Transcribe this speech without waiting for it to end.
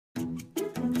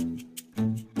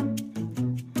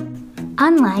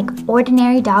Unlike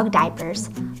ordinary dog diapers,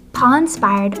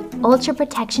 paw-inspired Ultra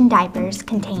Protection diapers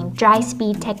contain dry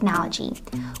speed technology,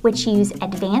 which use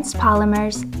advanced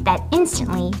polymers that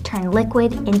instantly turn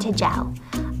liquid into gel,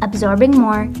 absorbing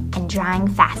more and drying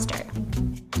faster.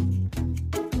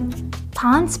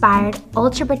 Paw-inspired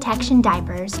Ultra Protection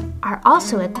diapers are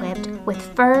also equipped with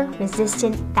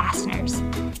fur-resistant fasteners,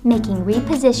 making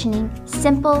repositioning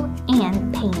simple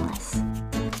and painless.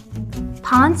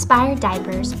 Paw-inspired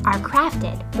diapers are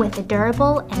crafted with a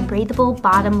durable and breathable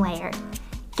bottom layer,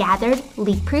 gathered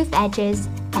leak-proof edges,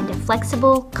 and a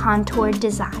flexible contoured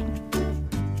design.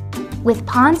 With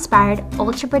paw-inspired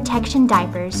Ultra Protection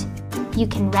diapers, you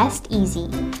can rest easy.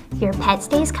 Your pet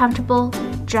stays comfortable,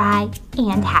 dry,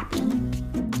 and happy.